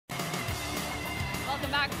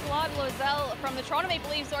Welcome back. Claude Loiselle from the Toronto Maple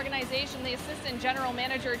Leafs organization, the assistant general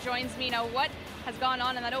manager, joins me now. What has gone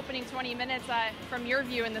on in that opening 20 minutes from your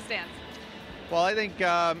view in the stands? Well, I think,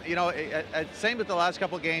 same with the last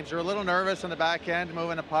couple of games. We're a little nervous on the back end,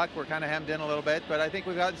 moving the puck. We're kind of hemmed in a little bit, but I think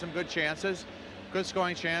we've gotten some good chances, good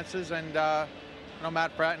scoring chances, and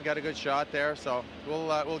Matt Bratton got a good shot there, so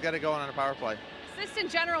we'll get it going on a power play. Assistant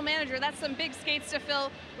general manager, that's some big skates to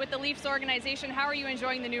fill with the Leafs organization. How are you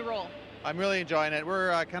enjoying the new role? I'm really enjoying it.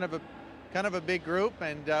 We're kind of a big group,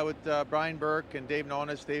 and with Brian Burke and Dave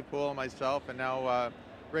Nonis, Dave Poole, and myself, and now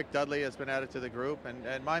Rick Dudley has been added to the group.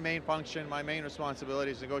 And my main function, my main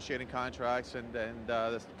responsibility is negotiating contracts and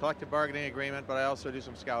the collective bargaining agreement, but I also do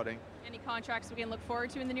some scouting. Any contracts we can look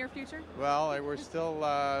forward to in the near future? Well, we're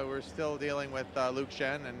still dealing with Luke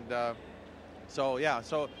Shen, and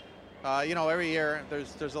every year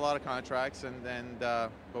there's a lot of contracts,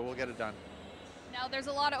 but we'll get it done. Now, there's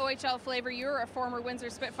a lot of OHL flavor. You're a former Windsor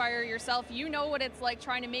Spitfire yourself. You know what it's like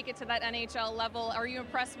trying to make it to that NHL level. Are you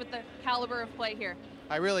impressed with the caliber of play here?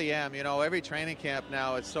 I really am. Every training camp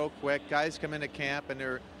now, it's so quick. Guys come into camp and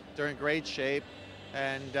they're in great shape,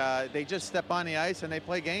 and they just step on the ice and they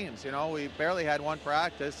play games. We barely had one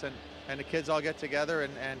practice, and the kids all get together,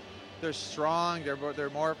 and they're strong, they're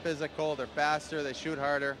more physical, they're faster, they shoot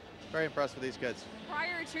harder. Very impressed with these kids.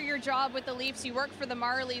 Prior to your job with the Leafs, you worked for the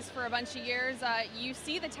Marlies for a bunch of years. You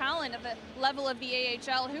see the talent at the level of the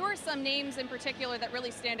AHL. Who are some names in particular that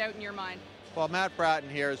really stand out in your mind? Well, Matt Bratton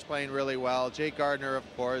here is playing really well. Jake Gardner, of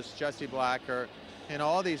course, Jesse Blacker,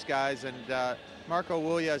 all these guys. And Marco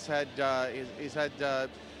Wulia's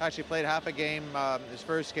actually played half a game, his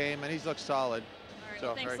first game, and he's looked solid. All right,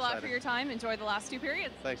 well, thanks a lot for your time. Enjoy the last two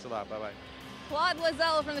periods. Thanks a lot. Bye-bye. Claude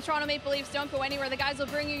Loiselle from the Toronto Maple Leafs. Don't go anywhere. The guys will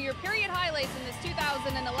bring you your period highlights in this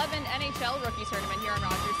 2011 NHL Rookie Tournament here on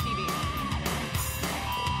Rogers TV.